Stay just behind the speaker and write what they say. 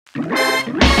So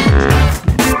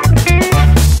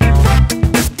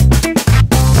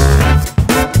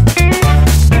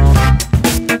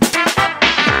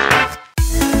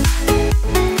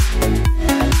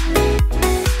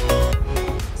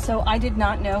I did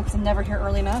not know, because I'm never here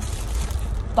early enough,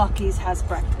 Buc-ee's has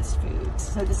breakfast food.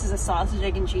 So this is a sausage,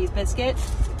 egg, and cheese biscuit.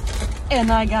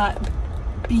 And I got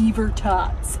beaver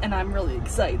tots, and I'm really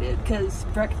excited because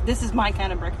this is my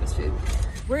kind of breakfast food.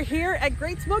 We're here at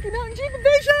Great Smoky Mtn Jeep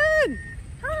Invasion!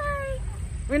 Hi!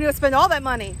 We're gonna go spend all that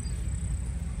money.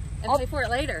 And pay for it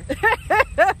later.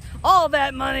 All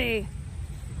that money.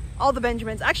 All the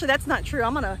Benjamins. Actually, that's not true.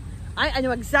 I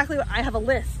know exactly what, I have a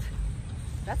list.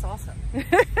 That's awesome.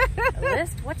 A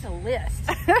list? What's a list?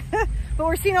 But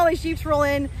we're seeing all these Jeeps roll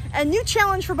in. And new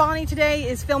challenge for Bonnie today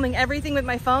is filming everything with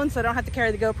my phone so I don't have to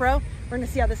carry the GoPro. We're gonna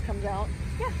see how this comes out.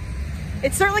 Yeah.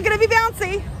 It's certainly gonna be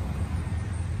bouncy.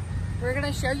 We're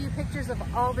gonna show you pictures of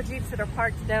all the Jeeps that are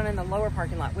parked down in the lower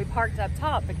parking lot. We parked up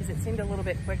top because it seemed a little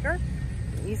bit quicker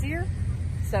and easier.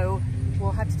 So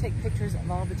we'll have to take pictures of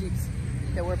all the Jeeps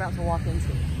that we're about to walk into.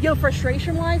 Yo,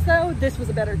 frustration wise though, this was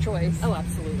a better choice. Oh,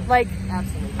 absolutely. Like,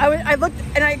 absolutely. I looked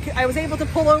and I was able to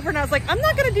pull over and I was like, I'm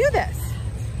not gonna do this.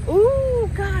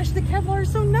 Ooh, gosh, the Kevlar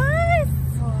is so nice.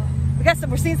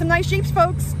 We're seeing some nice Jeeps,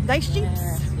 folks. Nice Jeeps.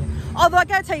 Yes. Although I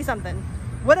gotta tell you something.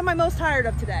 What am I most tired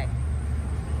of today?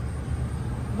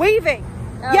 Waving.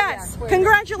 Oh, yes. Yeah.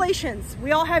 Congratulations.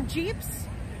 We all have Jeeps.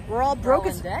 We're all broke.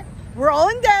 We're all in debt. We're all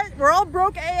in debt. We're all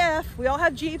broke AF. We all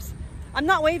have Jeeps. I'm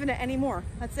not waving it anymore.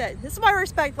 That's it. This is why I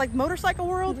respect, like, motorcycle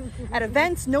world. At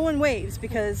events, no one waves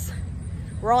because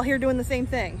we're all here doing the same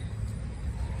thing.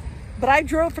 But I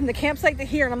drove from the campsite to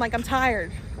here and I'm like, I'm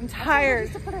tired. I'm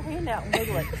tired. Just to put her hand out and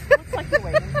wiggle it. Looks like you're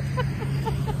waving.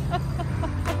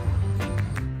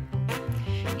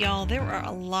 Y'all, there were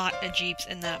a lot of Jeeps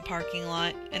in that parking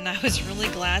lot, and I was really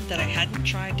glad that I hadn't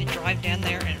tried to drive down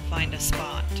there and find a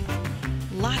spot.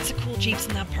 Lots of cool Jeeps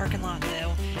in that parking lot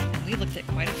though, and we looked at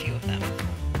quite a few of them.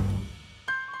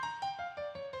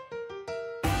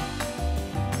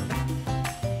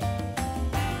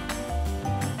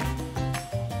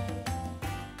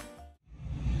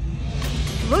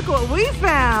 Look what we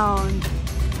found.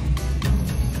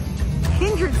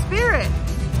 Kindred Spirit.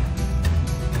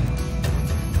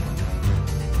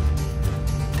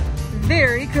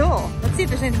 Very cool. Let's see if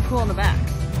there's anything cool in the back.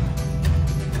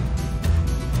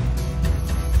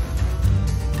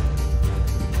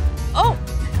 Oh!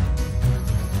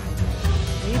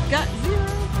 We've got 0.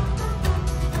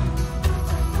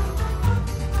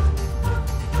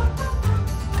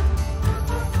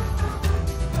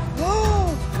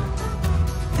 Oh!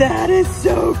 That is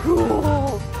so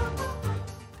cool!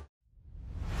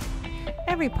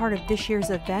 Every part of this year's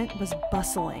event was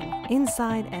bustling,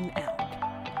 inside and out.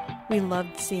 We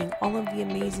loved seeing all of the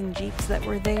amazing Jeeps that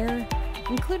were there,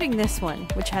 including this one,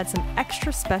 which had some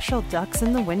extra special ducks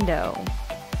in the window.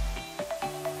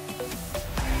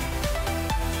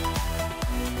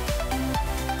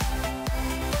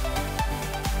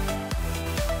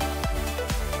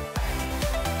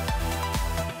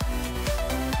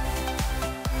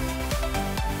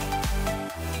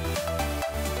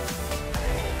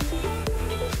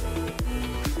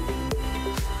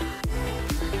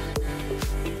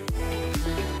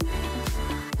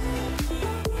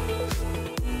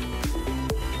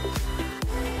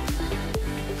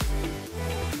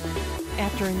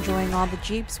 After enjoying all the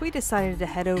Jeeps, we decided to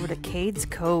head over to Cades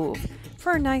Cove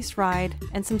for a nice ride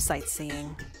and some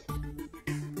sightseeing.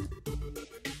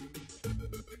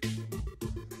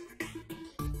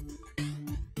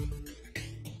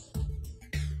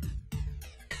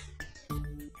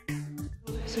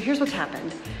 So here's what's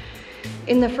happened.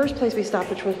 In the first place we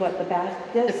stopped, which was what,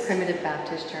 the Primitive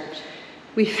Baptist Church.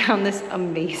 We found this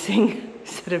amazing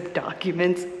set of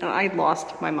documents and I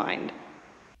lost my mind.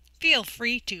 Feel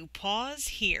free to pause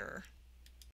here.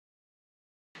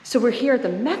 So we're here at the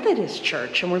Methodist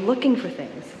Church and we're looking for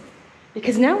things.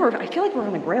 Because now I feel like we're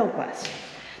on a grail quest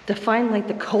to find like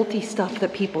the culty stuff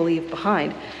that people leave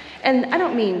behind. And I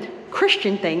don't mean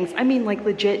Christian things, I mean like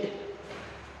legit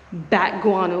bat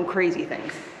guano crazy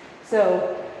things.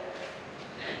 So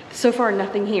far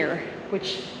nothing here,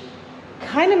 which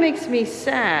kind of makes me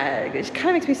sad. It kind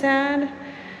of makes me sad.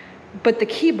 But the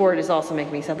keyboard is also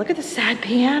making me sad. Look at the sad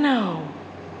piano.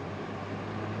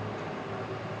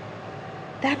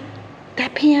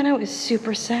 That piano is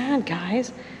super sad,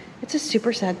 guys. It's a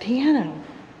super sad piano.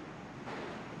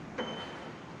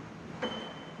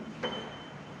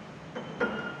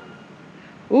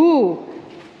 Ooh.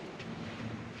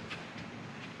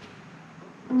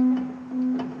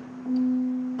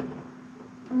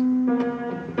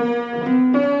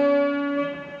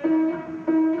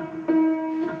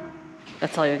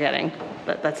 That's all you're getting,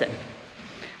 but that's it.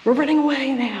 We're running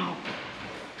away now.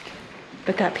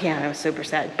 But that piano is super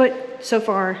sad. But so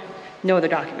far, no other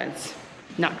documents.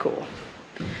 Not cool.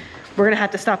 We're gonna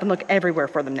have to stop and look everywhere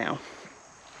for them now.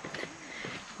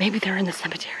 Maybe they're in the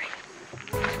cemetery.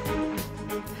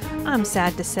 I'm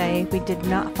sad to say we did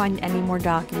not find any more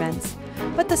documents,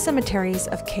 but the cemeteries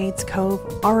of Cades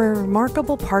Cove are a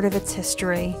remarkable part of its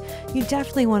history. You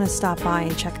definitely want to stop by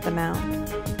and check them out.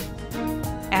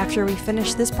 After we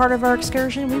finished this part of our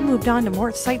excursion, we moved on to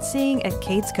more sightseeing at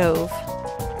Cades Cove.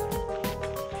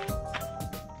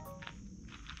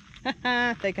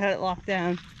 They got it locked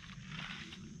down.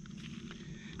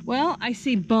 Well, I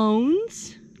see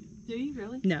bones. Do you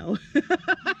really? No.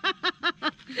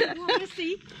 Want to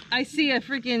see? I see a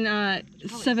freaking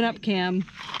 7-Up can.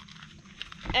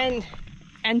 And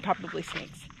probably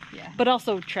snakes. Yeah. But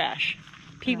also trash.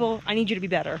 People, I need you to be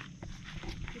better.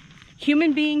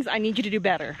 Human beings, I need you to do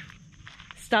better.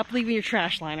 Stop leaving your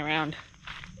trash lying around.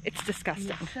 It's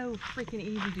disgusting. It's so freaking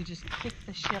easy to just pick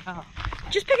the shit up.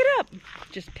 Just pick it up.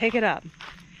 Just pick it up.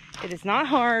 It is not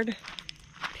hard.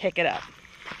 Pick it up.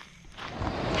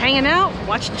 Hanging out,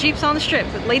 watching Jeeps on the Strip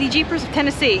with Lady Jeepers of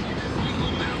Tennessee.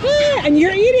 Yeah, and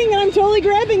you're eating and I'm totally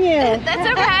grabbing you. That's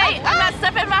okay. I'm not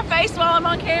stuffing my face while I'm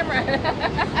on camera.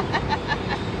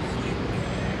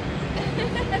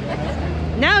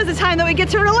 Now is the time that we get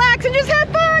to relax and just have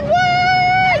fun.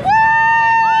 Woo!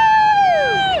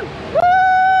 Woo!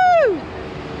 Woo!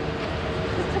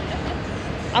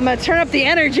 I'm gonna turn up the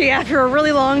energy after a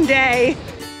really long day.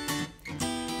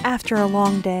 After a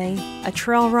long day, a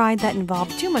trail ride that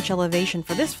involved too much elevation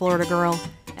for this Florida girl,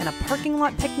 and a parking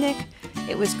lot picnic,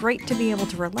 it was great to be able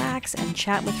to relax and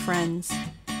chat with friends.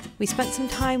 We spent some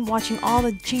time watching all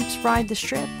the Jeeps ride the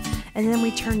Strip, and then we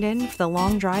turned in for the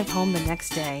long drive home the next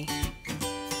day.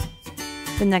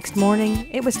 The next morning,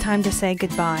 it was time to say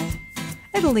goodbye,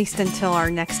 at least until our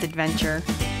next adventure.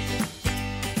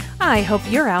 I hope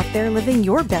you're out there living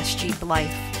your best Jeep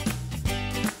life.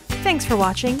 Thanks for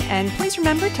watching, and please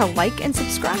remember to like and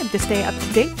subscribe to stay up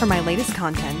to date for my latest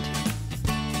content.